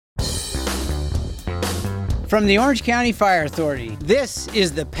From the Orange County Fire Authority, this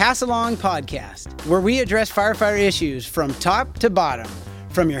is the Pass Along Podcast, where we address firefighter issues from top to bottom,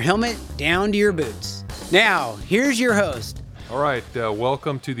 from your helmet down to your boots. Now, here's your host. All right,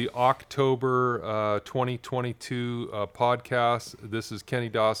 welcome to the October 2022 podcast. This is Kenny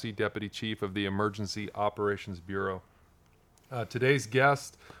Dossey, Deputy Chief of the Emergency Operations Bureau. Today's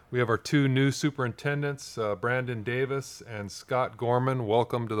guest, we have our two new superintendents, Branden Davis and Scott Gorman.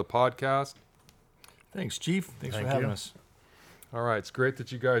 Welcome to the podcast. Thanks, Chief. Thanks for having us. All right, it's great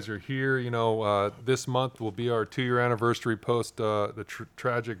that you guys are here. You know, this month will be our 2-year anniversary post the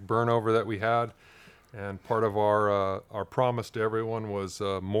tragic burnover that we had. And part of our promise to everyone was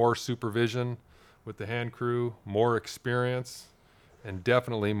more supervision with the hand crew, more experience, and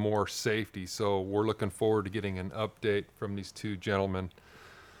definitely more safety. So we're looking forward to getting an update from these two gentlemen.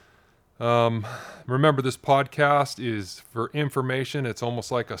 Remember, this podcast is for information. It's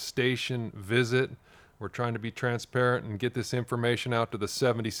almost like a station visit. We're trying to be transparent and get this information out to the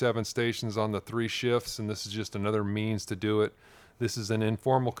 77 stations on the 3 shifts, and this is just another means to do it. This is an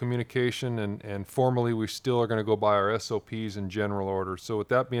informal communication, and formally we still are going to go by our SOPs in general order. So with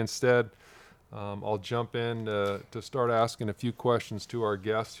that being said, I'll jump in to start asking a few questions to our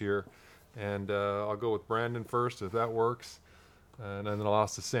guests here, and I'll go with Branden first, if that works. And then I'll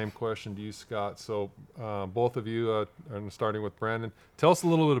ask the same question to you, Scott. So both of you, and starting with Branden, tell us a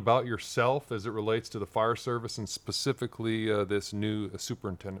little bit about yourself as it relates to the fire service and specifically this new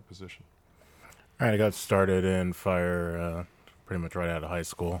superintendent position. All right, I got started in fire pretty much right out of high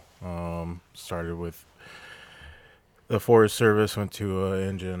school. Started with the Forest Service, went to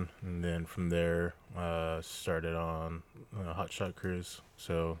engine, and then from there started on hotshot crews.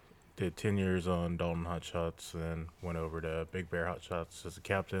 So did 10 years on Dalton Hotshots, then went over to Big Bear Hotshots as a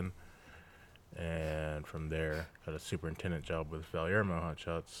captain, and from there got a superintendent job with Valermo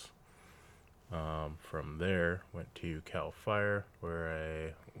Hotshots. From there went to Cal Fire,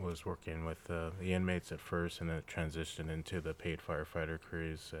 where I was working with the inmates at first, and then it transitioned into the paid firefighter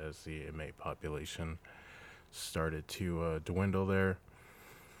crews as the inmate population started to dwindle there.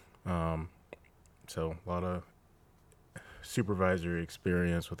 So a lot of supervisory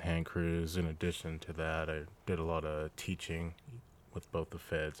experience with hand crews. In addition to that, I did a lot of teaching with both the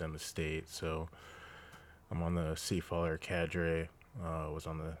feds and the state. So I'm on the Seafaller cadre, was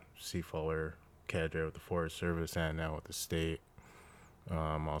on the Seafaller cadre with the Forest Service and now with the state.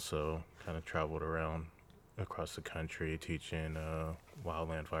 Also kind of traveled around across the country teaching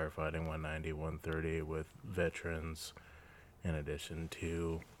wildland firefighting 190, 130 with veterans, in addition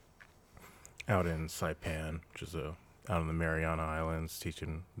to out in Saipan, which is out in the Mariana Islands,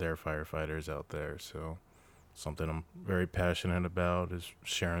 teaching their firefighters out there. So something I'm very passionate about is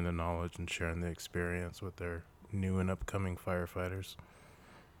sharing the knowledge and sharing the experience with their new and upcoming firefighters.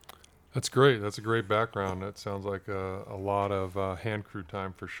 That's great. That's a great background. That sounds like a lot of hand crew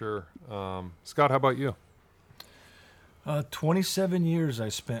time for sure. Scott, how about you? 27 years I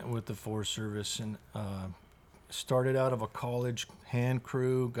spent with the Forest Service, and started out of a college hand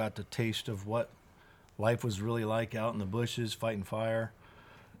crew, got the taste of what life was really like out in the bushes fighting fire,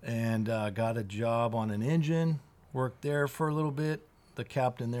 and got a job on an engine, worked there for a little bit. The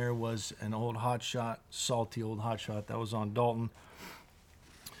captain there was an old hotshot, salty old hotshot that was on Dalton.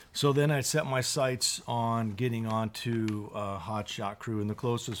 So then I set my sights on getting onto a hotshot crew, and the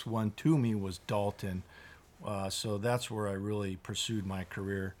closest one to me was Dalton. So that's where I really pursued my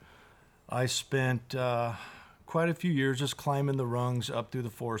career. I spent quite a few years just climbing the rungs up through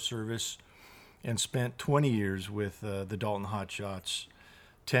the Forest Service, and spent 20 years with the Dalton Hotshots,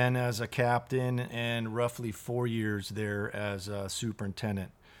 10 as a captain and roughly 4 years there as a superintendent.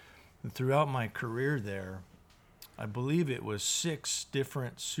 And throughout my career there, I believe it was 6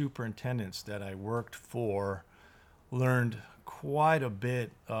 different superintendents that I worked for, learned quite a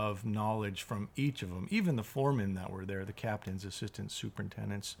bit of knowledge from each of them, even the foremen that were there, the captains, assistant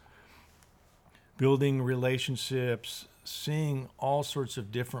superintendents, building relationships, seeing all sorts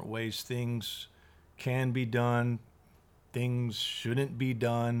of different ways things can be done, things shouldn't be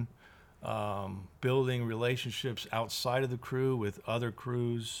done, building relationships outside of the crew with other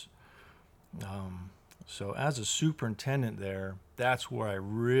crews. So as a superintendent there, that's where I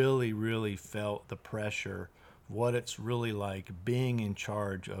really, really felt the pressure, what it's really like being in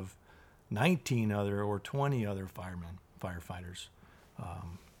charge of 19 other or 20 other firefighters.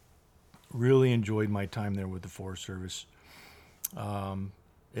 Really enjoyed my time there with the Forest Service. And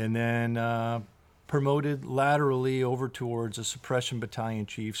then promoted laterally over towards a suppression battalion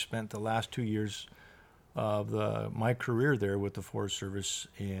chief, spent the last 2 years of my career there with the Forest Service,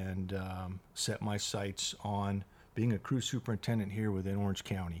 and set my sights on being a crew superintendent here within Orange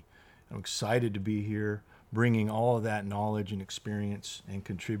County. I'm excited to be here, bringing all of that knowledge and experience and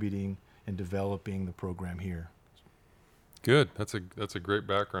contributing and developing the program here. Good. That's a great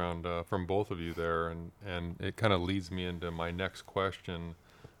background from both of you there, and it kind of leads me into my next question.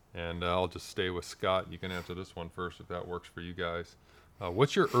 And I'll just stay with Scott. You can answer this one first if that works for you guys.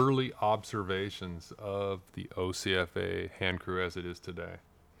 What's your early observations of the OCFA hand crew as it is today?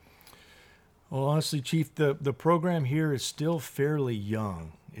 Well, honestly, Chief, the program here is still fairly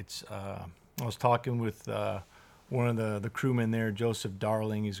young. It's I was talking with one of the crewmen there, Joseph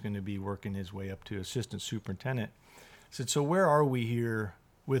Darling. He's going to be working his way up to assistant superintendent. I said, so where are we here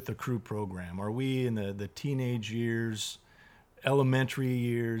with the crew program? Are we in the teenage years, elementary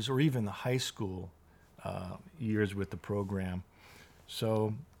years, or even the high school years with the program?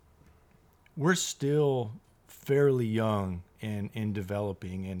 So we're still fairly young in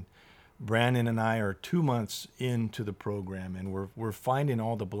developing, and Branden and I are 2 months into the program, and we're finding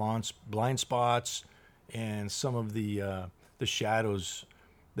all the blind spots and some of the shadows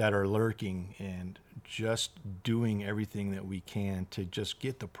that are lurking, and just doing everything that we can to just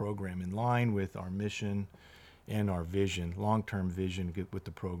get the program in line with our mission and our vision, long-term vision with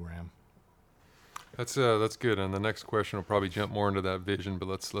the program. That's good. And the next question will probably jump more into that vision, but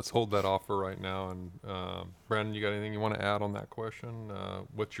let's hold that off for right now. And Branden, you got anything you want to add on that question?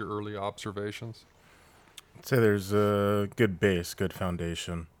 What's your early observations? I'd say there's a good base, good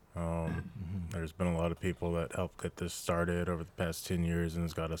foundation. There's been a lot of people that helped get this started over the past 10 years and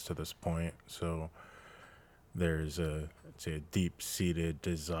has got us to this point. So there's I'd say a deep-seated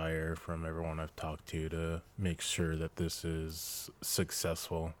desire from everyone I've talked to make sure that this is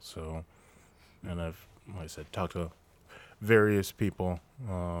successful. So, and I've, like I said, talked to various people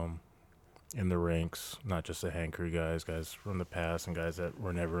in the ranks, not just the hand crew guys from the past and guys that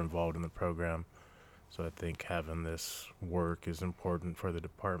were never involved in the program. So I think having this work is important for the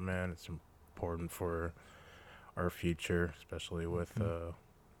department. It's important for our future, especially with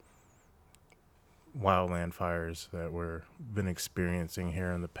wildland fires that we've been experiencing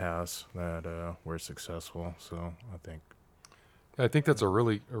here in the past that were successful. So I think that's a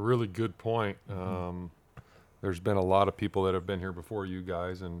really good point. There's been a lot of people that have been here before you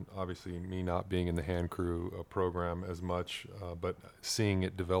guys, and obviously me not being in the hand crew program as much, but seeing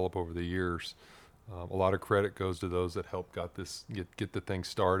it develop over the years. A lot of credit goes to those that helped get the thing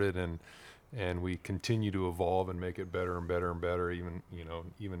started, and we continue to evolve and make it better and better and better. Even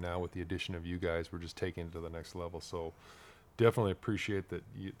now with the addition of you guys, we're just taking it to the next level. So definitely appreciate that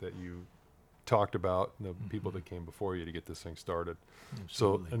you talked about the people that came before you to get this thing started.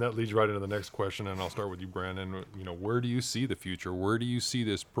 Absolutely. So, and that leads right into the next question, and I'll start with you, Branden. Where do you see the future? Where do you see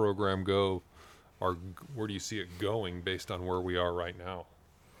this program go, or where do you see it going based on where we are right now?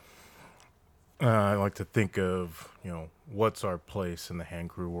 I like to think of, what's our place in the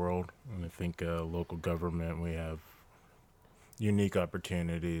hand crew world. And I think local government, we have unique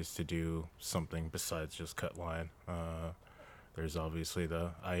opportunities to do something besides just cut line. There's obviously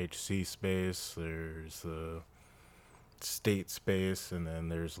the IHC space, there's the state space, and then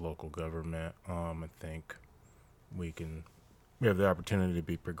there's local government. I think we have the opportunity to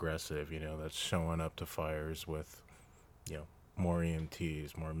be progressive, that's showing up to fires with, more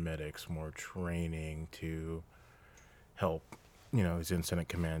EMTs, more medics, more training to help, these incident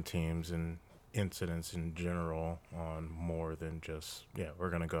command teams and incidents in general on more than just, we're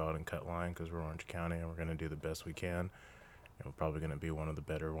going to go out and cut line because we're Orange County and we're going to do the best we can. And we're probably going to be one of the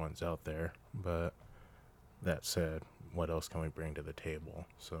better ones out there. But that said, what else can we bring to the table?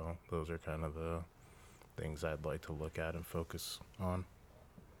 So those are kind of the things I'd like to look at and focus on.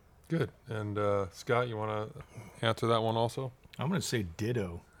 Good. And Scott, you want to answer that one also? I'm going to say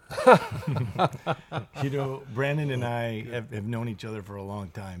ditto. Branden and I have known each other for a long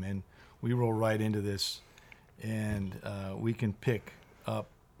time, and we roll right into this, and we can pick up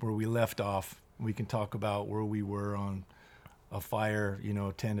where we left off. We can talk about where we were on a fire,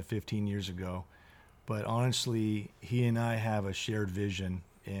 10 to 15 years ago. But honestly, he and I have a shared vision,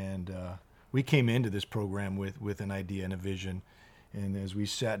 and we came into this program with an idea and a vision. And as we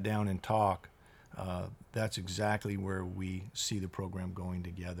sat down and talked, that's exactly where we see the program going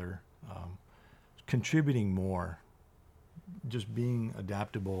together, contributing more, just being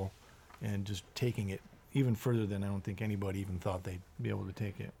adaptable, and just taking it even further than I don't think anybody even thought they'd be able to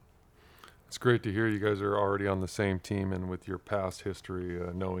take it. It's great to hear you guys are already on the same team, and with your past history,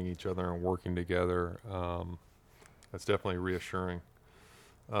 knowing each other and working together, that's definitely reassuring.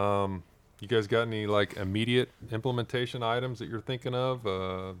 You guys got any immediate implementation items that you're thinking of?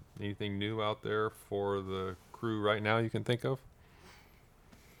 Anything new out there for the crew right now you can think of?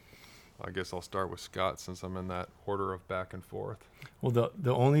 I guess I'll start with Scott since I'm in that order of back and forth. Well,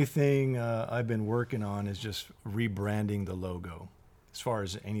 the only thing I've been working on is just rebranding the logo, as far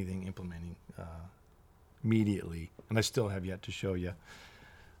as anything implementing immediately, and I still have yet to show you.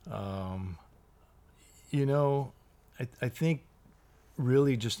 I think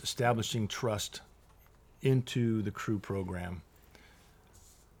really just establishing trust into the crew program,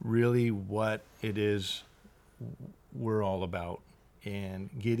 really what it is we're all about, and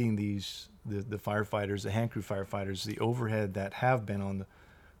getting the firefighters, the hand crew firefighters, the overhead that have been on the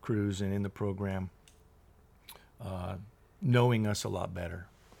crews and in the program, knowing us a lot better.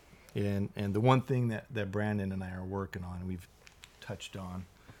 And the one thing that Branden and I are working on, we've touched on,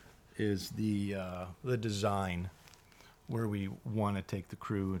 is the design, where we want to take the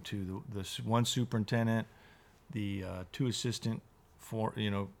crew to the one superintendent, the two assistant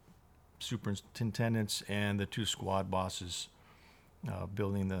superintendents, and the two squad bosses,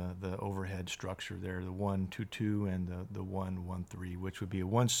 building the overhead structure there, the 1-2-2 and the 1-1-3, which would be a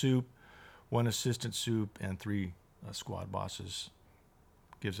one soup, one assistant soup, and three squad bosses.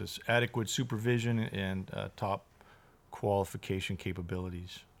 Gives us adequate supervision and top qualification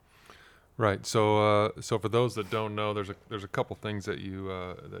capabilities. Right. So for those that don't know, there's a couple things that you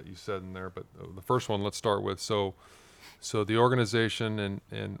said in there, but the first one, let's start with. So the organization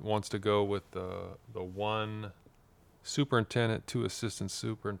and wants to go with the one superintendent, two assistant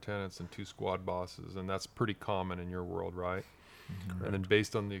superintendents, and two squad bosses, and that's pretty common in your world, right? Mm-hmm. And then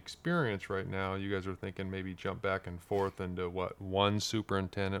based on the experience right now, you guys are thinking maybe jump back and forth into one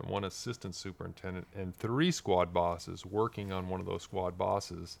superintendent, one assistant superintendent, and three squad bosses working on one of those squad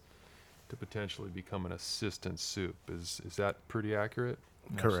bosses to potentially become an assistant soup. Is that pretty accurate?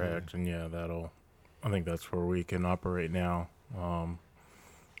 Correct. And yeah, I think that's where we can operate now.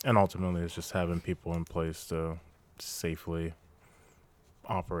 And ultimately it's just having people in place to safely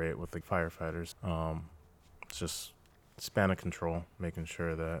operate with the firefighters. It's just span of control, making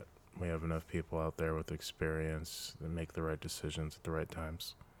sure that we have enough people out there with experience that make the right decisions at the right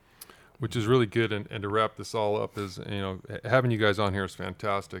times. Which is really good. And to wrap this all up is, having you guys on here is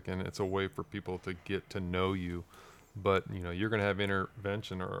fantastic, and it's a way for people to get to know you. But, you're going to have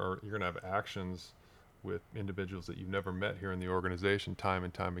intervention or you're going to have actions with individuals that you've never met here in the organization time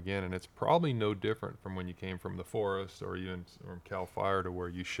and time again. And it's probably no different from when you came from the forest or even from Cal Fire to where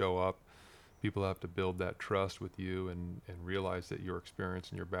you show up. People have to build that trust with you and realize that your experience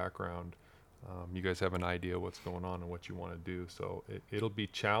and your background, you guys have an idea what's going on and what you want to do. So it'll be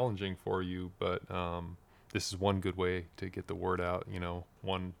challenging for you, but this is one good way to get the word out,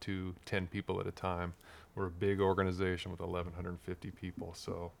 1 to 10 people at a time. We're a big organization with 1,150 people.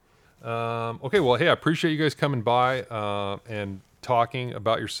 So, okay, well, hey, I appreciate you guys coming by and talking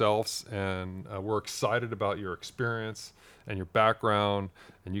about yourselves, and we're excited about your experience and your background,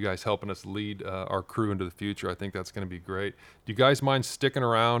 and you guys helping us lead our crew into the future. I think that's going to be great. Do you guys mind sticking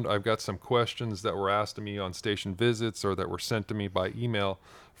around? I've got some questions that were asked to me on station visits or that were sent to me by email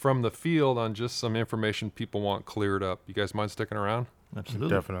from the field on just some information people want cleared up. You guys mind sticking around? Absolutely.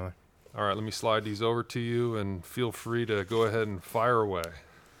 Definitely. All right, let me slide these over to you, and feel free to go ahead and fire away.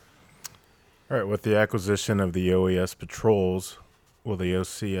 All right, with the acquisition of the OES patrols, will the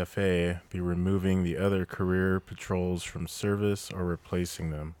OCFA be removing the other career patrols from service or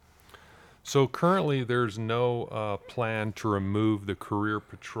replacing them? So currently there's no plan to remove the career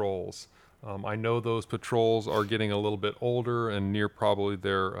patrols. I know those patrols are getting a little bit older and near probably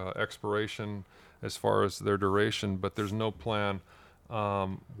their expiration as far as their duration, but there's no plan.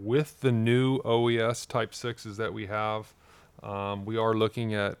 With the new OES Type 6s that we have, we are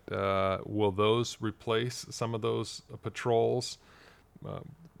looking at will those replace some of those patrols?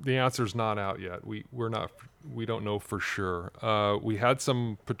 The answer is not out yet. We don't know for sure. We had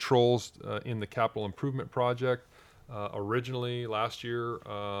some patrols in the capital improvement project originally last year,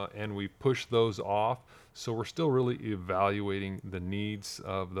 and we pushed those off. So we're still really evaluating the needs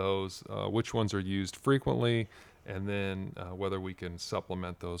of those, which ones are used frequently, and then whether we can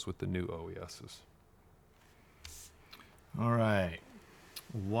supplement those with the new OESs. All right.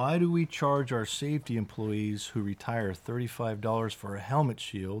 Why do we charge our safety employees who retire $35 for a helmet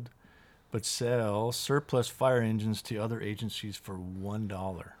shield, but sell surplus fire engines to other agencies for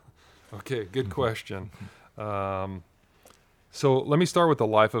 $1? Okay, good question. So let me start with the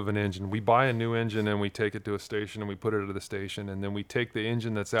life of an engine. We buy a new engine and we take it to a station and we put it at the station, and then we take the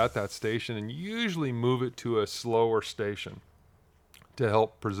engine that's at that station and usually move it to a slower station to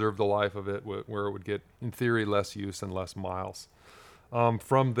help preserve the life of it, where it would get, in theory, less use and less miles.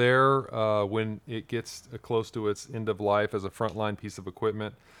 From there, when it gets close to its end of life as a frontline piece of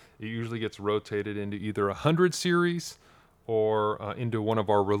equipment, it usually gets rotated into either a 100 series or into one of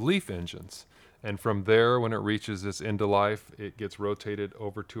our relief engines. And from there, when it reaches its end of life, it gets rotated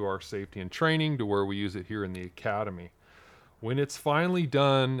over to our safety and training, to where we use it here in the academy. When it's finally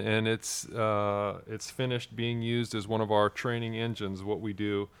done and it's finished being used as one of our training engines, what we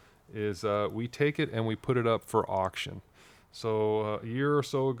do is we take it and we put it up for auction. So a year or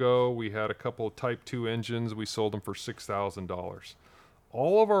so ago, we had a couple of Type 2 engines. We sold them for $6,000.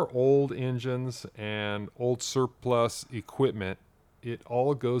 All of our old engines and old surplus equipment, it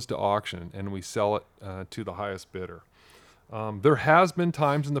all goes to auction, and we sell it to the highest bidder. There has been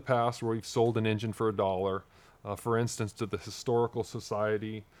times in the past where we've sold an engine for $1. For instance, to the Historical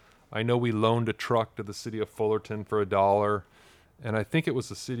Society. I know we loaned a truck to the city of Fullerton for $1. And I think it was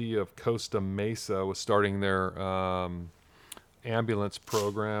the city of Costa Mesa was starting their ambulance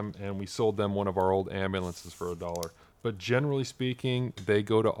program, and we sold them one of our old ambulances for $1. But generally speaking, they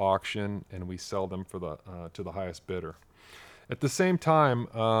go to auction, and we sell them for to the highest bidder. At the same time,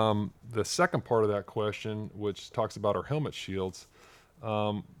 the second part of that question, which talks about our helmet shields,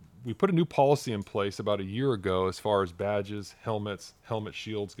 we put a new policy in place about a year ago as far as badges, helmets, helmet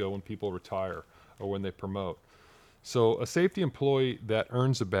shields go when people retire or when they promote. So a safety employee that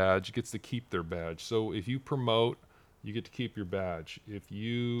earns a badge gets to keep their badge. So if you promote, you get to keep your badge. If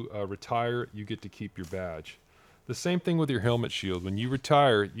you retire, you get to keep your badge. The same thing with your helmet shield. When you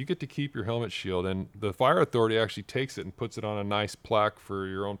retire, you get to keep your helmet shield, and the fire authority actually takes it and puts it on a nice plaque for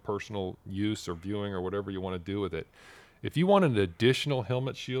your own personal use or viewing or whatever you want to do with it. If you want an additional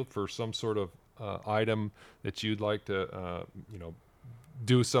helmet shield for some sort of item that you'd like to,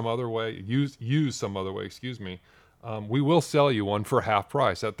 do some other way, use some other way, we will sell you one for half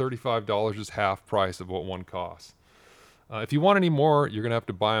price. That $35 is half price of what one costs. If you want any more, you're going to have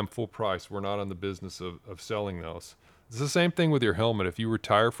to buy them full price. We're not in the business of selling those. It's the same thing with your helmet. If you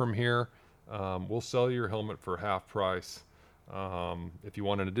retire from here, we'll sell your helmet for half price. If you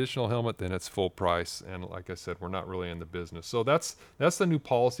want an additional helmet, then it's full price. And like I said, we're not really in the business. So that's the new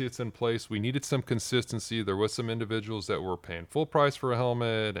policy that's in place. We needed some consistency. There was some individuals that were paying full price for a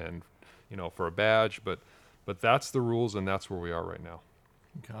helmet and, for a badge, but that's the rules, and that's where we are right now.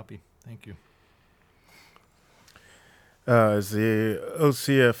 Copy. Thank you. Is the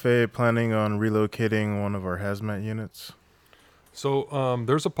OCFA planning on relocating one of our HazMat units? So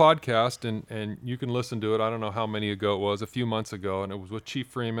there's a podcast, and you can listen to it. I don't know how many ago it was, a few months ago, and it was with Chief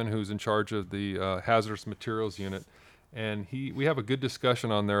Freeman, who's in charge of the hazardous materials unit. And we have a good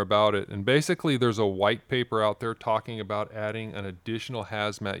discussion on there about it. And basically, there's a white paper out there talking about adding an additional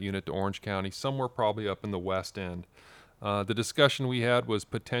hazmat unit to Orange County, somewhere probably up in the west end. The discussion we had was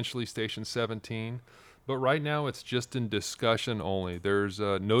potentially Station 17, but right now it's just in discussion only. There's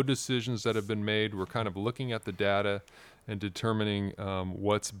no decisions that have been made. We're kind of looking at the data and determining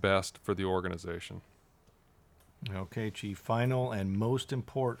what's best for the organization. Okay, Chief. Final and most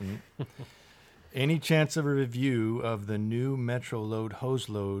important, any chance of a review of the new Metro Load hose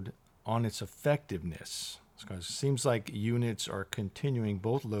load on its effectiveness? Because it seems like units are continuing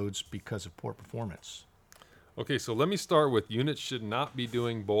both loads because of poor performance. Okay, so let me start with units should not be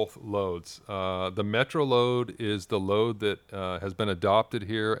doing both loads. The Metro load is the load that has been adopted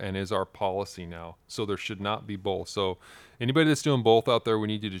here and is our policy now. So there should not be both. So anybody that's doing both out there, we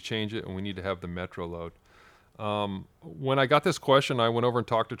need you to change it, and we need to have the Metro load. When I got this question, I went over and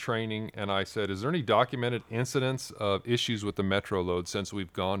talked to training, and I said, is there any documented incidents of issues with the Metro load since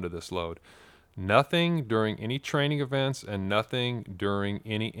we've gone to this load? Nothing during any training events and nothing during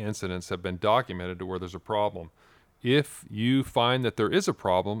any incidents have been documented to where there's a problem. If you find that there is a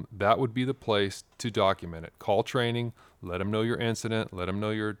problem, that would be the place to document it. Call training, let them know your incident, let them know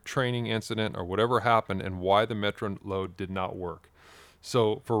your training incident or whatever happened and why the Metro load did not work.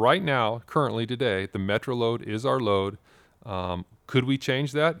 So for right now, currently today, the Metro load is our load. Could we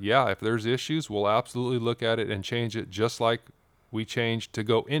change that? Yeah, if there's issues, we'll absolutely look at it and change it just like we changed to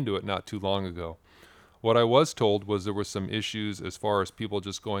go into it not too long ago. What I was told was there were some issues as far as people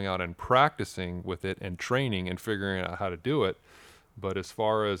just going out and practicing with it and training and figuring out how to do it. But as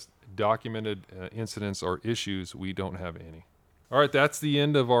far as documented incidents or issues, we don't have any. All right, that's the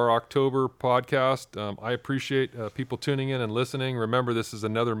end of our October podcast. I appreciate people tuning in and listening. Remember, this is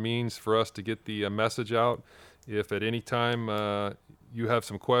another means for us to get the message out. If at any time you have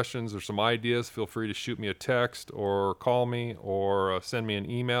some questions or some ideas, feel free to shoot me a text or call me or send me an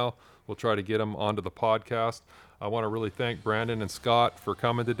email. We'll try to get them onto the podcast. I want to really thank Branden and Scott for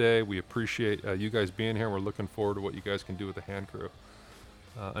coming today. We appreciate you guys being here. We're looking forward to what you guys can do with the hand crew.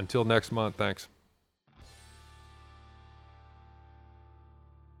 Until next month, thanks.